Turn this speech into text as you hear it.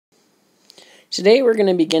Today we're going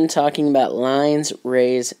to begin talking about lines,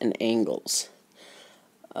 rays, and angles.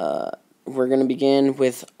 We're going to begin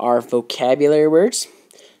with our vocabulary words.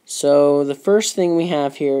 So the first thing we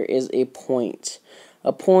have here is a point.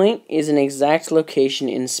 A point is an exact location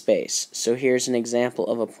in space. So here's an example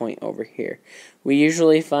of a point over here. We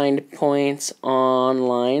usually find points on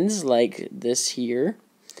lines like this here.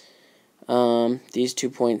 These 2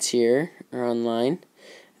 points here are on line.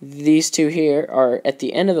 These two here are at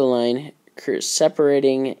the end of the line,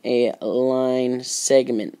 separating a line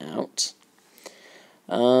segment out.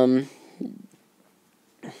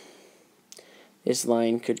 This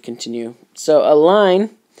line could continue. So a line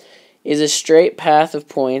is a straight path of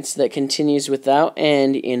points that continues without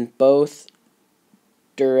end in both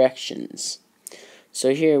directions.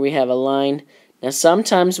 So here we have a line. Now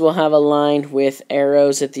sometimes we'll have a line with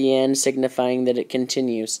arrows at the end signifying that it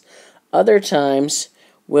continues. Other times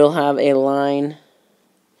we'll have a line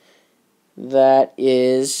that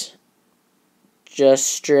is just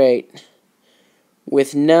straight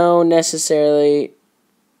with no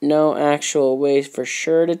actual way for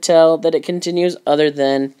sure to tell that it continues other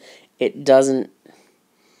than it doesn't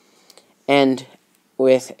end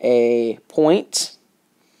with a point.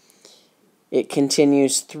 It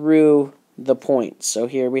continues through the point. So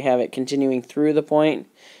here we have it continuing through the point.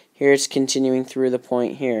 Here it's continuing through the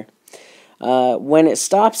point here. When it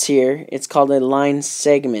stops here, it's called a line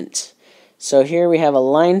segment. So here we have a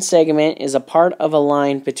line segment is a part of a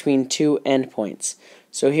line between two endpoints.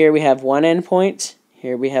 So here we have one endpoint,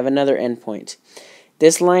 here we have another endpoint.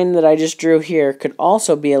 This line that I just drew here could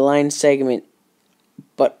also be a line segment,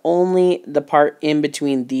 but only the part in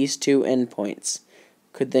between these two endpoints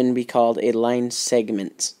could then be called a line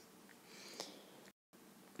segment.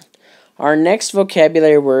 Our next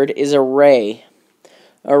vocabulary word is a ray.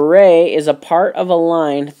 A ray is a part of a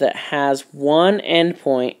line that has one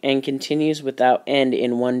endpoint and continues without end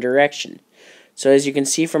in one direction. So as you can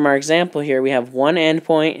see from our example here, we have one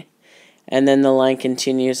endpoint and then the line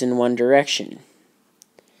continues in one direction.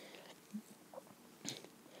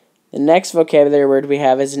 The next vocabulary word we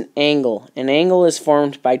have is an angle. An angle is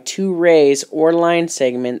formed by two rays or line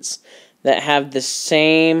segments that have the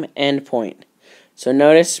same endpoint. So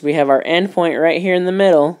notice we have our endpoint right here in the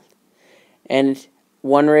middle, and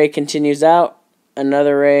one ray continues out,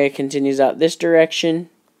 another ray continues out this direction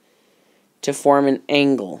to form an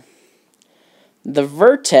angle. The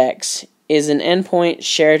vertex is an endpoint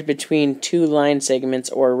shared between two line segments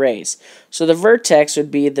or rays. So the vertex would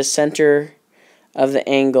be the center of the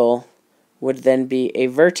angle, would then be a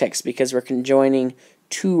vertex because we're conjoining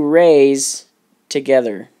two rays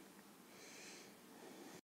together.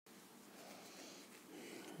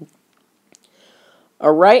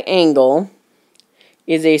 A right angle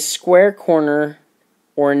is a square corner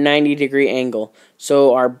or 90-degree angle.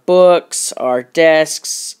 So our books, our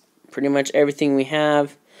desks, pretty much everything we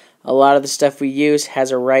have, a lot of the stuff we use has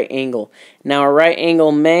a right angle. Now a right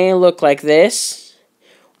angle may look like this,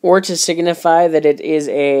 or to signify that it is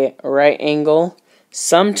a right angle,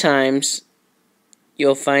 sometimes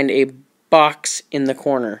you'll find a box in the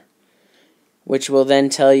corner, which will then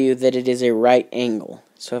tell you that it is a right angle.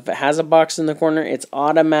 So if it has a box in the corner, it's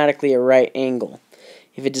automatically a right angle.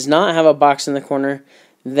 If it does not have a box in the corner,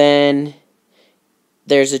 then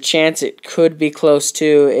there's a chance it could be close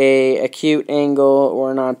to an acute angle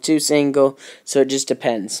or an obtuse angle, so it just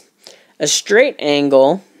depends. A straight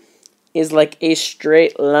angle is like a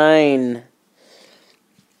straight line.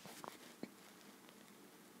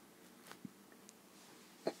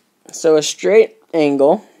 So a straight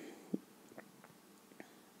angle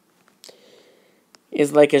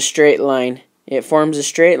is like a straight line. It forms a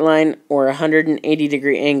straight line or a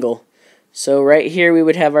 180-degree angle. So right here we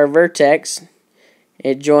would have our vertex.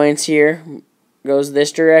 It joins here, goes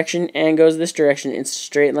this direction, and goes this direction. It's a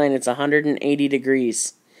straight line. It's 180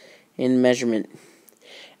 degrees in measurement.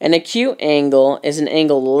 An acute angle is an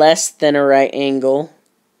angle less than a right angle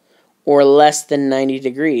or less than 90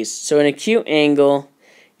 degrees. So an acute angle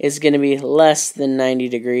is going to be less than 90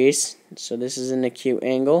 degrees. So this is an acute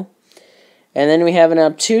angle. And then we have an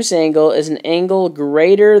obtuse angle is an angle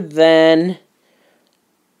greater than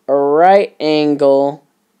a right angle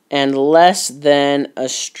and less than a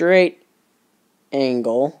straight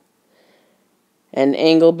angle. An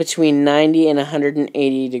angle between 90 and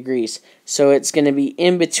 180 degrees. So it's going to be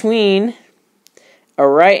in between a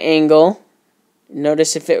right angle.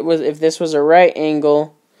 Notice if this was a right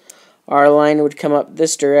angle, our line would come up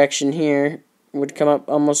this direction here, would come up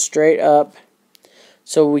almost straight up.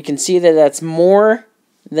 So we can see that that's more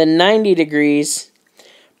than 90 degrees,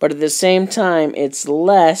 but at the same time it's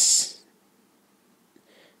less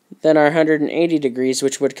than our 180 degrees,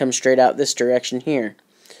 which would come straight out this direction here.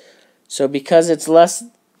 So because it's less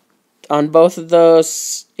on both of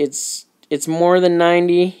those, it's more than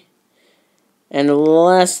 90 and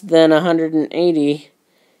less than 180,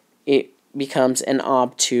 it becomes an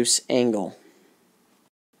obtuse angle.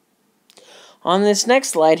 On this next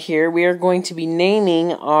slide here, we are going to be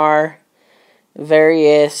naming our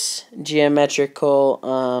various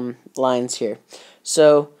geometrical lines here.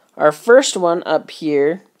 So our first one up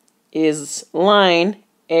here is line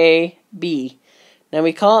AB. Now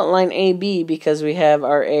we call it line AB because we have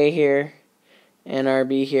our A here and our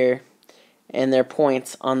B here, and they're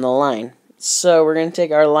points on the line. So we're going to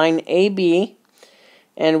take our line AB,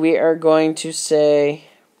 and we are going to say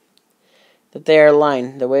that they are a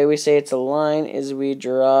line. The way we say it's a line is we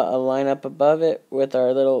draw a line up above it with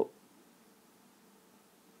our little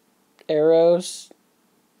arrows,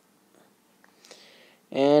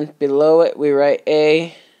 and below it we write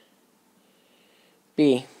A,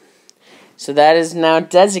 B. So that is now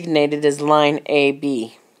designated as line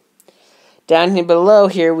AB. Down here below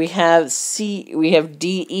here we have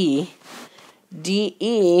DE.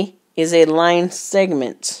 DE is a line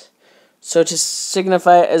segment. So to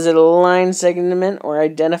signify it as a line segment or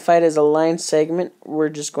identify it as a line segment, we're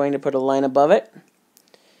just going to put a line above it.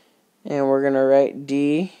 And we're going to write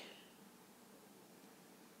D.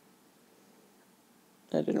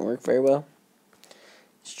 That didn't work very well.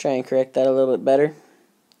 Let's try and correct that a little bit better.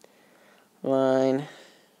 Line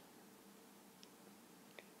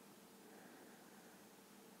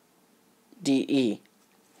DE.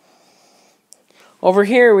 Over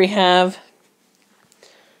here we have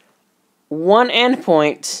one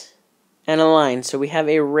endpoint and a line. So we have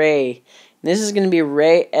a ray. This is going to be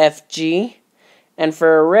ray FG. And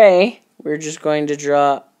for a ray, we're just going to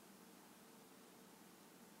draw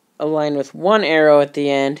a line with one arrow at the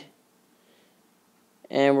end.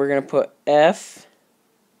 And we're going to put FG.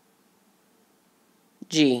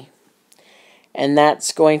 And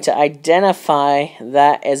that's going to identify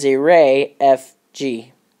that as a ray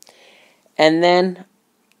FG. And then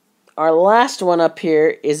our last one up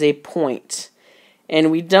here is a point. And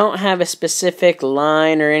we don't have a specific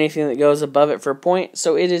line or anything that goes above it for a point,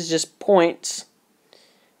 so it is just point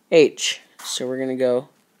H. So we're going to go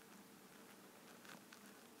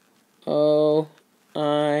O-I-N-T,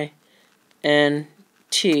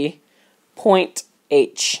 point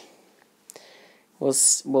H.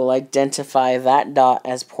 We'll identify that dot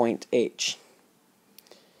as point H.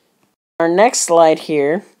 Our next slide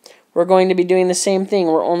here, we're going to be doing the same thing.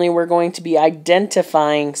 We're going to be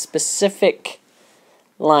identifying specific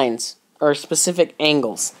lines or specific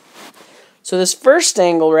angles. So this first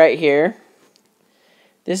angle right here,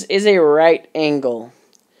 this is a right angle.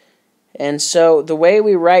 And so the way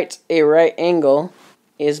we write a right angle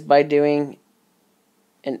is by doing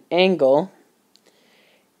an angle,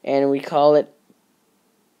 and we call it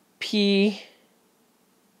PQR.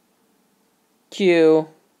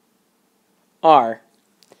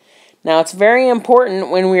 Now it's very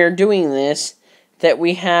important when we are doing this that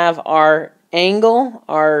we have our angle,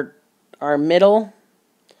 our middle,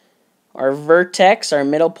 our vertex, our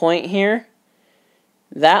middle point here.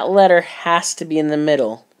 That letter has to be in the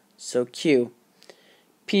middle. So Q.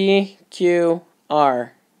 PQR.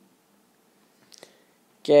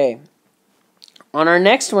 Okay. On our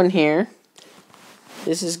next one here,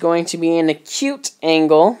 this is going to be an acute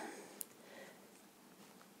angle.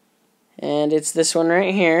 And it's this one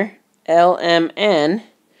right here, LMN.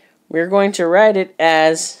 We're going to write it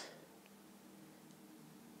as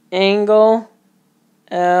angle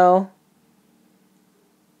LMN.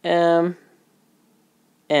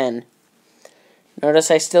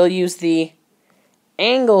 Notice I still use the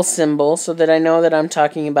angle symbol so that I know that I'm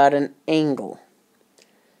talking about an angle.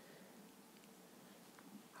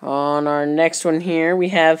 On our next one here, we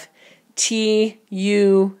have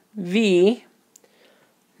TUV.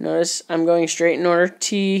 Notice I'm going straight in order.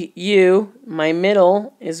 TU, my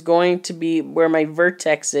middle is going to be where my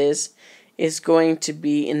vertex is going to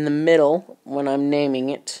be in the middle when I'm naming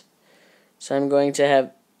it. So I'm going to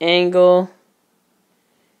have angle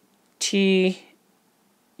TUV.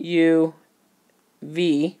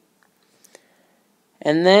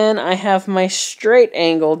 And then I have my straight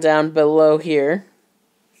angle down below here,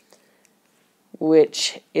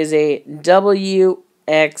 which is a WXZ.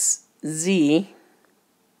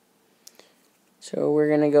 So we're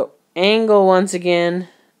going to go angle once again,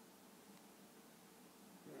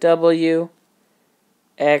 WXZ.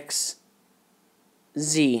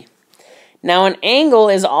 Now an angle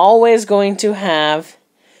is always going to have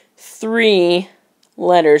 3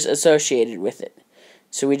 letters associated with it.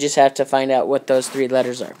 So we just have to find out what those 3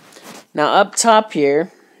 letters are. Now up top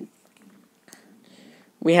here,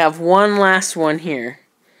 we have one last one here.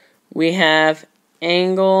 We have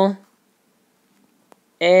angle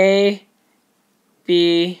ABC.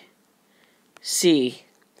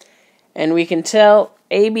 And we can tell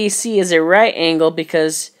ABC is a right angle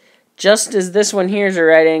because just as this one here is a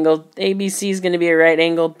right angle, ABC is going to be a right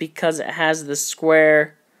angle because it has the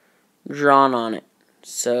square drawn on it.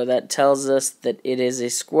 So that tells us that it is a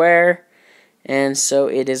square, and so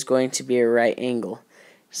it is going to be a right angle.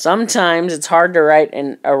 Sometimes it's hard to write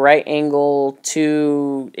a right angle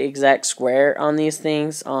to exact square on these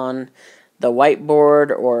things on the whiteboard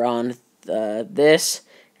or on this.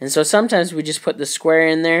 And so sometimes we just put the square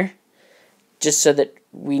in there just so that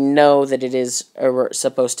we know that it is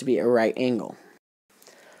supposed to be a right angle.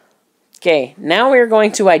 Okay, now we're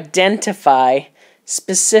going to identify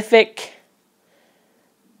specific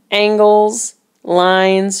angles,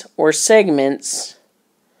 lines, or segments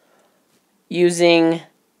using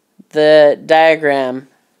the diagram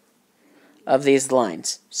of these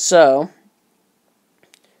lines. So,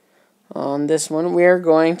 on this one, we are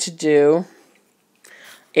going to do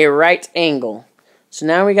a right angle. So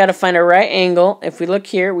now we got to find a right angle. If we look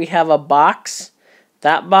here, we have a box.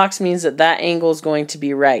 That box means that that angle is going to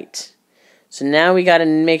be right. So now we got to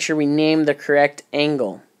make sure we name the correct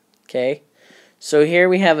angle. Okay? So here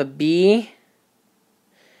we have a B.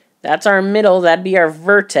 That's our middle. That'd be our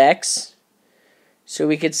vertex. So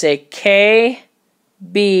we could say K,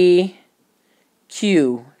 B,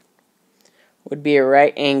 Q would be a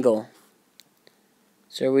right angle.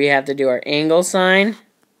 So we have to do our angle sign.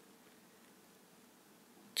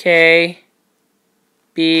 K,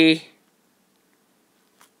 B,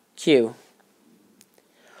 Q.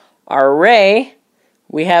 Our ray,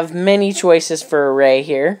 we have many choices for a ray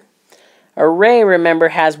here. A ray, remember,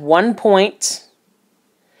 has 1 point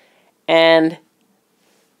and,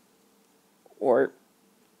 well,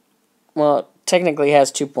 technically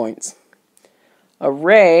has 2 points. A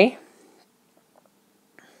ray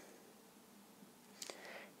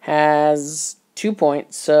has 2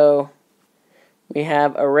 points, so we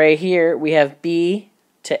have a ray here. We have B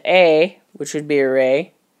to A, which would be a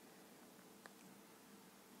ray.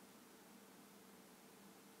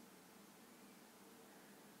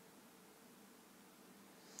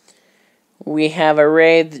 We have a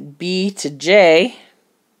ray B to J.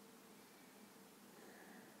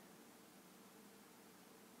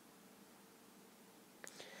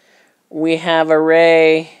 We have a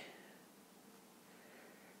ray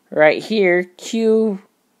right here, Q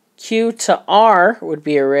to R would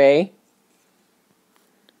be a ray.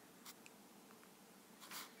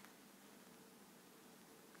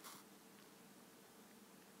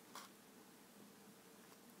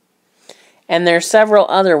 And there are several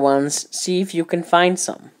other ones. See if you can find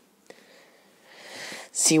some.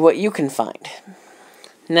 See what you can find.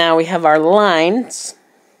 Now we have our lines.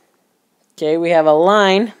 Okay, we have a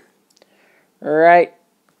line right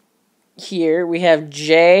here. We have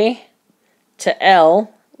J to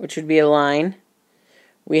L, which would be a line.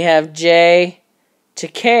 We have J to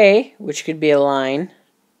K, which could be a line.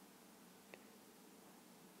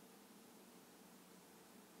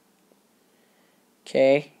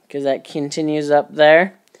 Okay, because that continues up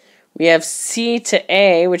there. We have C to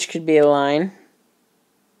A, which could be a line.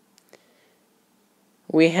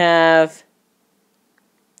 We have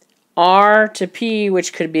R to P,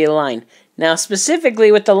 which could be a line. Now,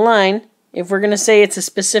 specifically with the line, if we're going to say it's a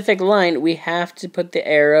specific line, we have to put the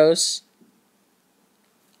arrows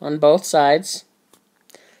on both sides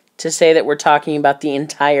to say that we're talking about the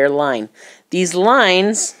entire line. These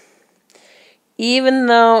lines, even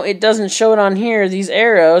though it doesn't show it on here, these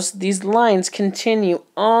arrows, these lines continue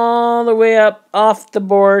all the way up off the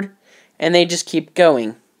board, and they just keep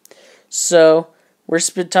going. So we're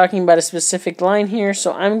talking about a specific line here,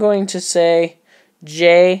 so I'm going to say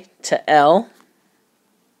J to L.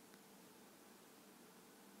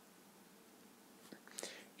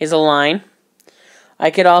 Is a line. I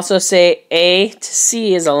could also say A to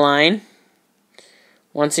C is a line.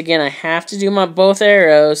 Once again, I have to do my both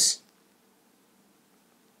arrows,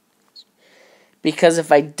 because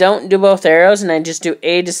if I don't do both arrows and I just do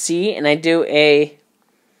A to C and I do a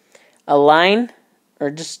line, or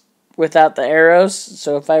just without the arrows,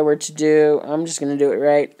 so if I were to do, I'm just going to do it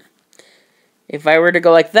right. If I were to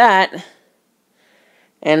go like that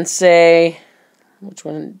and say, which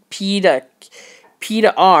one, P to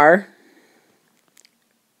R,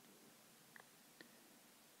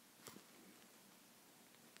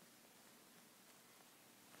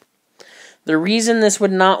 the reason this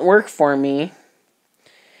would not work for me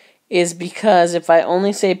is because if I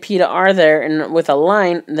only say P to R there and with a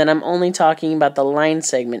line, then I'm only talking about the line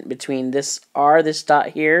segment between this R, this dot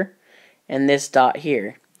here, and this dot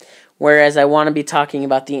here. Whereas I want to be talking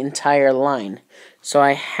about the entire line. So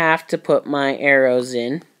I have to put my arrows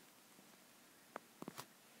in.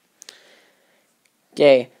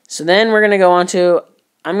 Okay, so then we're going to go on to,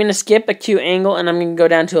 I'm going to skip acute angle and I'm going to go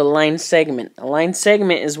down to a line segment. A line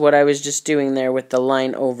segment is what I was just doing there with the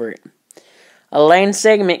line over it. A line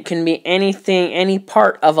segment can be anything, any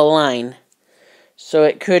part of a line. So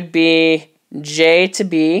it could be J to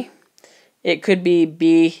B, it could be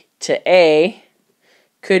B to A,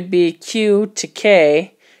 could be Q to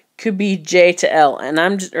K, could be J to L, and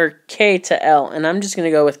or K to L, and I'm just going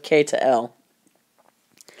to go with K to L.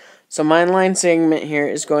 So my line segment here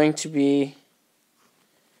is going to be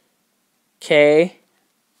K,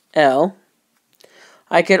 L.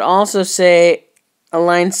 I could also say a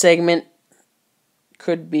line segment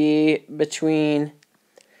could be between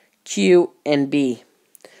Q and B.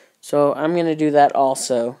 So I'm going to do that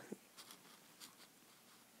also.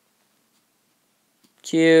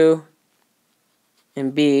 Q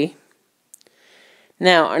and B.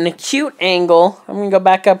 Now, an acute angle, I'm going to go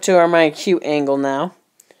back up to my acute angle now.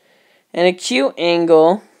 An acute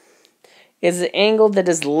angle is an angle that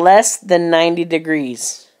is less than 90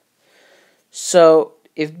 degrees. So,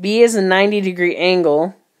 if B is a 90-degree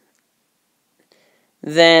angle,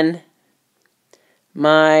 then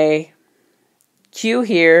my Q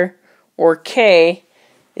here, or K,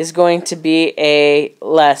 is going to be a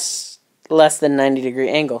less than 90-degree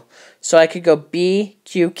angle. So I could go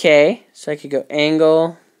BQK. So I could go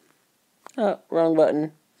angle. Oh, wrong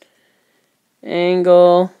button.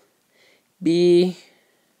 Angle BQK.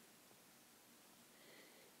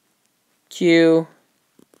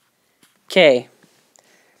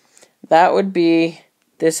 That would be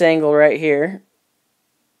this angle right here.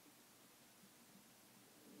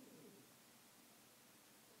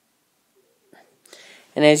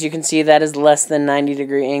 And as you can see, that is less than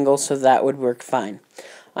 90-degree angle, so that would work fine.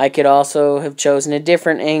 I could also have chosen a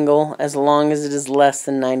different angle as long as it is less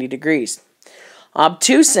than 90 degrees.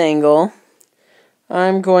 Obtuse angle,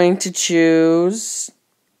 I'm going to choose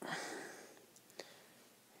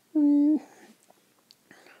for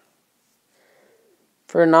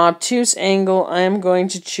an obtuse angle, I am going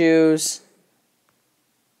to choose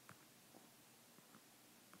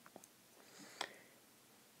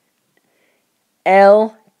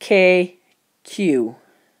LKQ.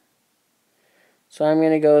 So I'm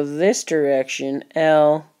going to go this direction,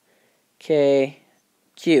 LKQ.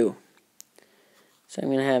 So I'm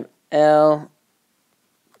going to have LKQ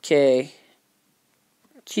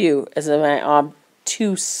as my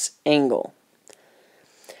obtuse angle.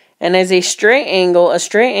 And as a straight angle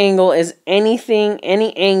is any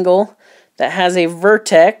angle that has a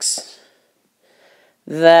vertex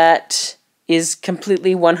that is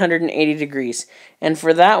completely 180 degrees. And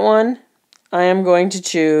for that one, I am going to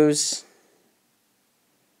choose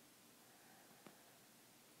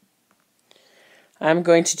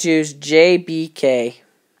JBK,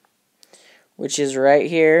 which is right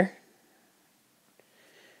here.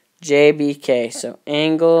 JBK. So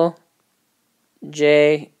angle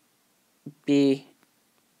JBK.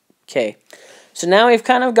 So now we've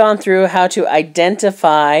kind of gone through how to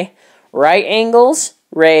identify right angles,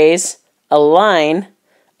 rays, a line,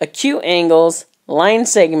 acute angles, line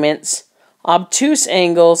segments, obtuse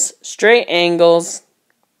angles, straight angles,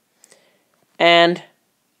 and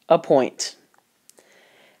a point.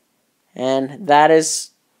 And that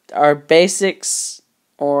is our basics,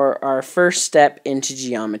 or our first step into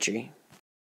geometry.